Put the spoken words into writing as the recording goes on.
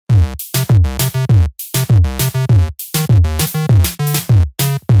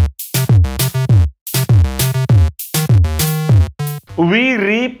we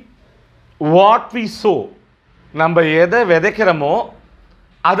reap what we sow. நம்ம எதை விதைக்கிறோமோ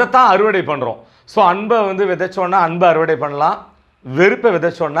அதை தான் அறுவடை பண்ணுறோம். ஸோ அன்பை வந்து விதைச்சோன்னா அன்பை அறுவடை பண்ணலாம், வெறுப்பை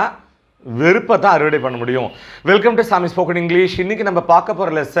விதைச்சோன்னா வெறுப்பை தான் அறுவடை பண்ண முடியும். வெல்கம் டு சாமி ஸ்போக்கன் இங்கிலீஷ். இன்றைக்கி நம்ம பார்க்க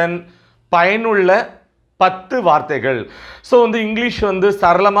போகிற லெசன் பயனுள்ள 10 வார்த்தைகள். ஸோ வந்து இங்கிலீஷ் வந்து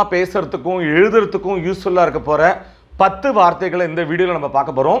சரளமாக பேசுகிறதுக்கும் எழுதுறதுக்கும் யூஸ்ஃபுல்லாக இருக்க போகிற 10 வார்த்தைகளை இந்த வீடியோவில் நம்ம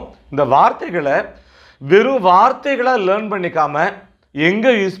பார்க்க போகிறோம். இந்த வார்த்தைகளை வெறும் வார்த்தைகளாக லேர்ன் பண்ணிக்காமல்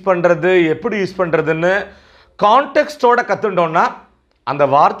எங்கே யூஸ் பண்ணுறது, எப்படி யூஸ் பண்ணுறதுன்னு கான்டெக்ஸ்டோட கற்றுட்டோம்னா அந்த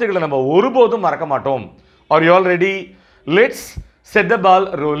வார்த்தைகளை நம்ம ஒருபோதும் மறக்க மாட்டோம். Are you all ready? Let's set the ball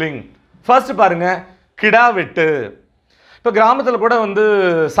rolling. First பாருங்க, கிடா வெட்டு. இப்போ கிராமத்தில் கூட வந்து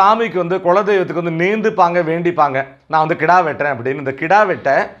சாமிக்கு வந்து குலதெய்வத்துக்கு வந்து நேர்ந்துப்பாங்க, வேண்டிப்பாங்க, நான் வந்து கிடா வெட்டுறேன் அப்படின்னு. இந்த கிடா வெட்ட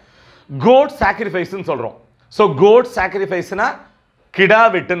கோட் சாக்ரிஃபைஸ்ன்னு சொல்கிறோம். ஸோ கோட் சாக்ரிஃபைஸ்னா கிடா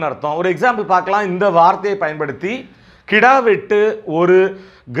வெட்டுன்னு அர்த்தம். ஒரு எக்ஸாம்பிள் பார்க்கலாம். இந்த வார்த்தையை பயன்படுத்தி கிடா வெட்டு ஒரு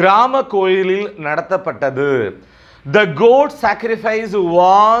கிராம கோயிலில் நடத்தப்பட்டது. The goat sacrifice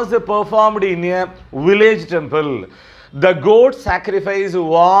was performed in a village temple. The goat sacrifice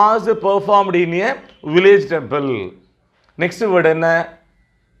was performed in a village temple. Next word என்ன?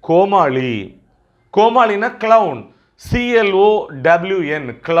 கோமாளி. கோமாளினா clown. CLOWN.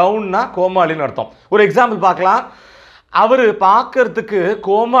 clownனா கோமாளின்னு அர்த்தம். ஒரு எக்ஸாம்பிள் பார்க்கலாம். அவர் பார்க்கறதுக்கு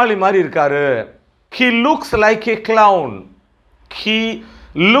கோமாளி மாதிரி இருக்காரு. He looks like a clown. He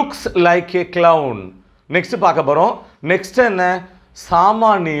looks like a clown. Next பார்க்க போகிறோம். Next என்ன?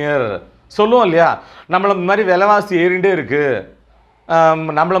 சாமானியர். சொல்லுவோம் இல்லையா, நம்மளை மாதிரி விலைவாசி ஏறிண்டே இருக்கு,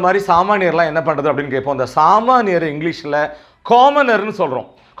 நம்மளை மாதிரி சாமானியர்லாம் என்ன பண்ணுறது அப்படின்னு கேட்போம். அந்த சாமானியர் இங்கிலீஷில் காமனர்னு சொல்கிறோம்.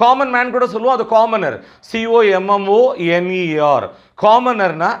 காமன் மேன் கூட சொல்லுவோம், அது காமனர். COMMONER.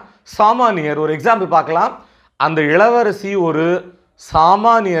 காமனர்னா சாமானியர். ஒரு எக்ஸாம்பிள் பார்க்கலாம். அந்த இளவரசி ஒரு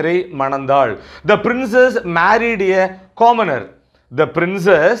சாமானியரை மணந்தாள். The princess married a commoner. The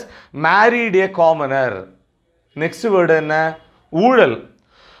princess married a commoner. Next word என்ன? ஊழல்.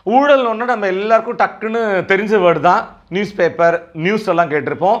 ஊழல்னு நம்ம எல்லாருக்கும் டக்குன்னு தெரிஞ்ச வேர்டு தான். நியூஸ் பேப்பர், நியூஸ் எல்லாம்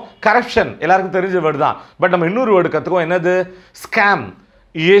கேட்டிருப்போம். கரப்ஷன் எல்லாருக்கும் தெரிஞ்ச வேர்டு தான். பட் நம்ம இன்னொரு வேர்டு கற்றுக்குவோம். என்னது? ஸ்கேம்.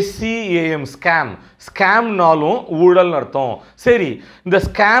 SCAM. ஸ்கேம். ஸ்கேம்னாலும் ஊழல்னு அர்த்தம். சரி, இந்த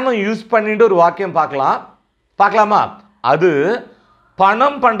ஸ்கேமை யூஸ் பண்ணிட்டு ஒரு வாக்கியம் பார்க்கலாமா? அது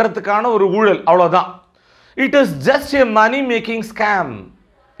பணம் பண்ணுறதுக்கான ஒரு ஊழல், அவ்வளோதான். It is just a money making scam.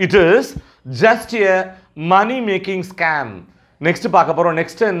 It is just a money making scam. Next பார்க்க போகிறோம்.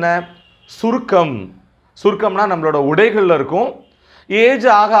 நெக்ஸ்ட் என்ன? சுருக்கம். சுருக்கம்னா நம்மளோட உடைகளில் இருக்கும். ஏஜ்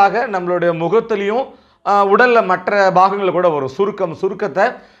ஆக ஆக நம்மளுடைய முகத்துலேயும் உடலில் மற்ற பாகங்களில் கூட வரும் சுருக்கம். சுருக்கத்தை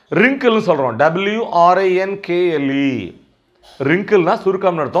ரிங்கிள்னு சொல்கிறோம். WRINKLE. ரிங்கிள்னா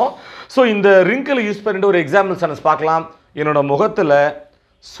சுருக்கம்னு அர்த்தம். ஸோ இந்த ரிங்கிள் யூஸ் பண்ணிட்டு ஒரு எக்ஸாம்பிள் சென்டென்ஸ் பார்க்கலாம். என்னோட முகத்தில்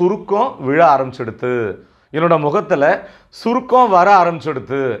சுருக்கம் விழ ஆரம்பிச்சிடுத்து. என்னோட முகத்தில் சுருக்கம் வர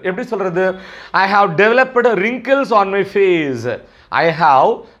ஆரம்பிச்சிடுத்து. எப்படி சொல்கிறது? I have developed wrinkles on my face. I have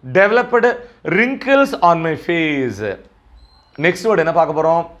developed wrinkles on my face. Next word என்ன பார்க்க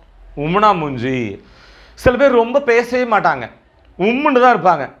போகிறோம்? உம்முனா மூஞ்சி. சில பேர் ரொம்ப பேசவே மாட்டாங்க, உம்முன்னு தான்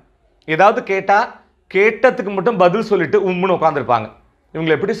இருப்பாங்க. ஏதாவது கேட்டால் கேட்டதுக்கு மட்டும் பதில் சொல்லிட்டு உம்முன்னு உட்காந்துருப்பாங்க.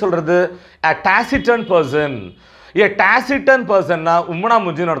 இவங்களை எப்படி சொல்கிறது? A taciturn person. A taciturn personனா உம்முனா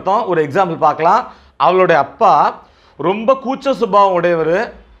மூஞ்சின்னு அர்த்தம். ஒரு எக்ஸாம்பிள் பார்க்கலாம். அவளுடைய அப்பா ரொம்ப கூச்ச சுபாவம் உடையவர்,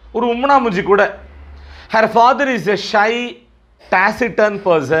 ஒரு உம்முனா மூஞ்சி கூட. Her father is a shy taciturn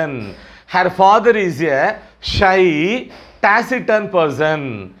person. Her father is a shy taciturn person.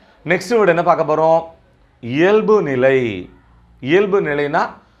 Next word என்ன பார்க்க போகிறோம்? இயல்பு நிலை. இயல்பு நிலைனா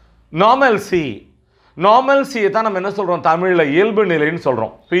நார்மல்சி. நார்மல்சியை தான் நம்ம என்ன சொல்கிறோம் தமிழில்? இயல்பு நிலைன்னு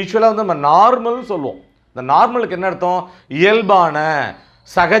சொல்கிறோம். யூஸ்வலாக வந்து நம்ம நார்மல்னு சொல்லுவோம். இந்த நார்மலுக்கு என்ன அர்த்தம்? இயல்பான,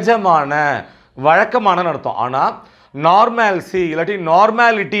 சகஜமான, வழக்கமான அர்த்தம். ஆனால் நார்மால்சி இல்லாட்டி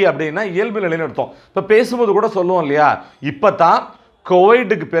நார்மாலிட்டி அப்படின்னா இயல்பு நிலைன்னு அர்த்தம். இப்போ பேசும்போது கூட சொல்லுவோம் இல்லையா, இப்போ தான்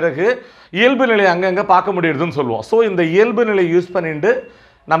கோவிடுக்கு பிறகு இயல்பு நிலை அங்கங்கே பார்க்க முடியுதுன்னு சொல்லுவோம். ஸோ இந்த இயல்பு நிலை யூஸ் பண்ணிட்டு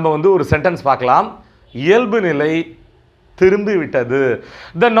நம்ம வந்து ஒரு சென்டென்ஸ் பார்க்கலாம். இயல்பு நிலை திரும்பி விட்டது.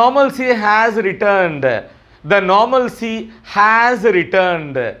 The normalcy has returned. The normalcy has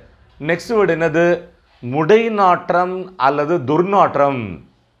returned. Next word என்னது? முடை நாற்றம் அல்லது துர்நாற்றம்.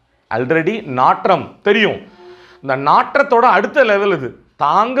 ஆல்ரெடி நாற்றம் தெரியும். இந்த நாற்றத்தோட அடுத்த லெவல் இது.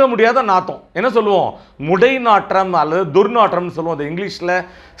 தாங்க முடியாத நாத்தம் என்ன சொல்லுவோம்? முடை நாற்றம் அல்லது துர்நாற்றம்னு சொல்லுவோம். அது இங்கிலீஷில்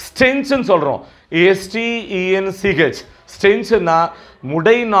ஸ்டென்ச்னு சொல்கிறோம். STENCH. ஸ்டென்ச்னா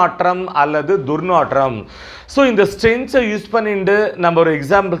முடை நாற்றம் அல்லது துர்நாற்றம். ஸோ இந்த ஸ்டென்ச்சை யூஸ் பண்ணிட்டு நம்ம ஒரு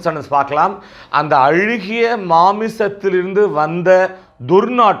எக்ஸாம்பிள் சென்டென்ஸ் பார்க்கலாம். அந்த அழுகிய மாமிசத்திலிருந்து வந்த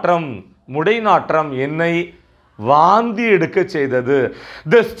துர்நாற்றம், முடை நாற்றம் என்னை வாந்தி எடுக்க செய்தது.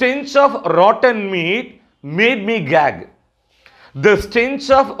 The stench of rotten meat made me gag. The stench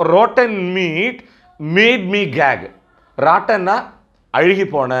of rotten meat made me gag. ராட்டன்னா அழுகி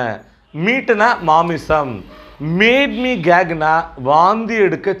போன, மீட்னா மாமிசம், மேட் மீ கேக்னா வாந்தி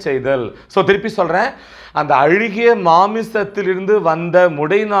எடுக்க செய்தல். ஸோ திருப்பி சொல்கிறேன், அந்த அழுகிய மாமிசத்திலிருந்து வந்த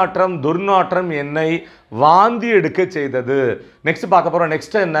முடைநாற்றம் துர்நாற்றம் என்னை வாந்தி எடுக்க செய்தது. நெக்ஸ்ட் பார்க்க போகிறோம்.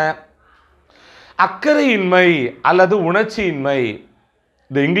 நெக்ஸ்ட் என்ன? அக்கறையின்மை அல்லது உணர்ச்சியின்மை.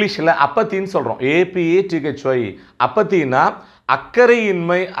 இந்த இங்கிலீஷில் அப்பத்தின்னு சொல்கிறோம், APATHY. அப்பத்தின்னா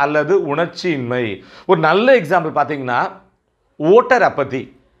அக்கறையின்மை அல்லது உணர்ச்சியின்மை. ஒரு நல்ல எக்ஸாம்பிள் பார்த்தீங்கன்னா, ஓட்டர் அப்பத்தி.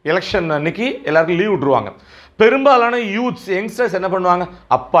 எலெக்ஷன் அன்னைக்கு எல்லாருக்கும் லீவ் விட்ருவாங்க. பெரும்பாலான யூத்ஸ் யங்ஸ்டர்ஸ் என்ன பண்ணுவாங்க,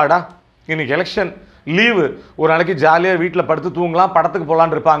 அப்பாடா இன்னைக்கு எலெக்ஷன் லீவு, ஒரு நாளைக்கு ஜாலியாக வீட்டில் படுத்து தூங்கலாம், படத்துக்கு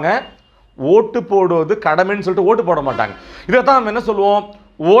போகலான்னு இருப்பாங்க. ஓட்டு போடுவது கடமைன்னு சொல்லிட்டு ஓட்டு போட மாட்டாங்க. இதைத்தான் நம்ம என்ன சொல்லுவோம்,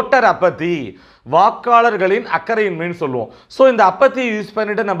 ஓட்டர் அப்பத்தி, வாக்காளர்களின் அக்கறையின்மைன்னு சொல்லுவோம். ஸோ இந்த அப்பத்தி யூஸ்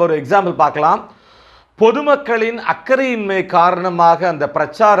பண்ணிட்டு நம்ம ஒரு எக்ஸாம்பிள் பார்க்கலாம். பொதுமக்களின் அக்கறையின்மை காரணமாக அந்த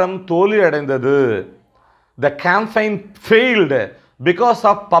பிரச்சாரம் தோல்வி அடைந்தது. The campaign failed because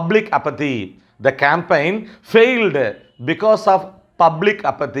of public apathy. The campaign failed because of public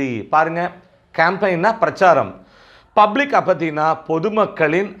apathy. பாருங்க, campaignனா பிரச்சாரம், பப்ளிக் அப்பத்தினா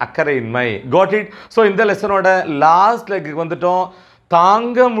பொதுமக்களின் அக்கறையின்மை. Got it? ஸோ இந்த லெசனோட லாஸ்ட் லெக்கு வந்துட்டோம்.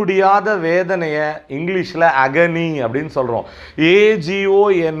 தாங்க முடியாத வேதனையை இங்கிலீஷில் அகனி அப்படின்னு சொல்கிறோம்.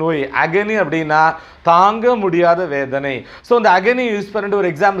 AGONY, அகனி அப்படின்னா தாங்க முடியாத வேதனை. ஸோ இந்த அகனி யூஸ் பண்ணிட்டு ஒரு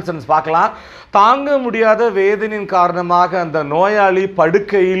எக்ஸாம்பிள் சென்டென்ஸ் பார்க்கலாம். தாங்க முடியாத வேதனையின் காரணமாக அந்த நோயாளி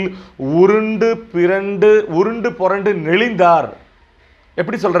படுக்கையில் உருண்டு புரண்டு நெளிந்தார்.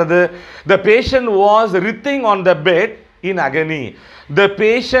 எப்படி சொல்றது? The patient was writhing on the bed in agony. The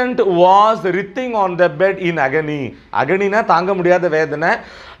patient was writhing on the bed in agony. அகனினா தாங்க முடியாத வேதனை.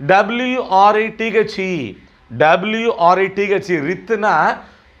 WRITHE. ரித்துனா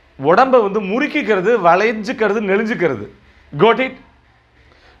உடம்பை வந்து முறுக்கிக்கிறது, வளைஞ்சுக்கிறது, நெளிஞ்சுக்கிறது. Got it?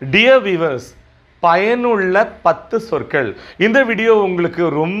 Dear viewers, பயனுள்ள 10 சொற்கள். இந்த வீடியோ உங்களுக்கு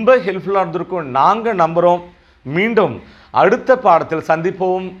ரொம்ப ஹெல்ப்ஃபுல்லாக இருந்திருக்கும் நாங்கள் நம்புகிறோம். மீண்டும் அடுத்த பாடத்தில்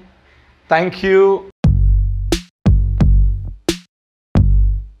சந்திப்போம். தேங்க்யூ.